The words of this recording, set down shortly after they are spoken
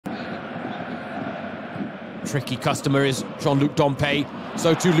Tricky customer is Jean-Luc Dompe.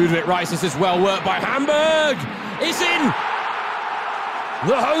 So too Ludovic Reis. This is well worked by Hamburg. It's in!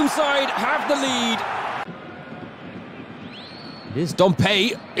 The home side have the lead. Here's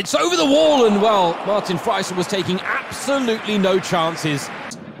Dompe. It's over the wall, and well, Martin Freisel was taking absolutely no chances.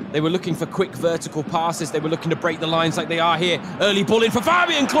 They were looking for quick vertical passes. They were looking to break the lines like they are here. Early ball in for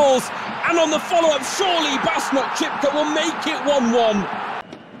Fabian Klaus. And on the follow-up, surely Oczipka will make it 1-1.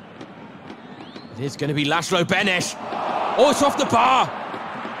 It is going to be Laszlo Benes. Oh, it's off the bar.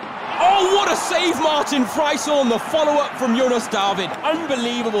 Oh, what a save, Martin Freisel, on the follow-up from Jonas David.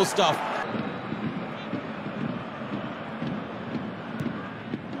 Unbelievable stuff.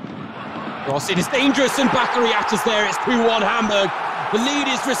 Ross, it is dangerous, and Bakary Jatta's there. It's 2-1 Hamburg. The lead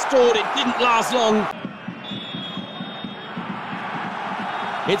is restored. It didn't last long.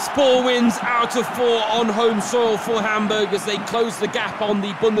 It's 4 wins out of 4 on home soil for Hamburg as they close the gap on the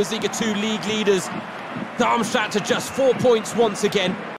Bundesliga 2 league leaders. Darmstadt to just 4 points once again.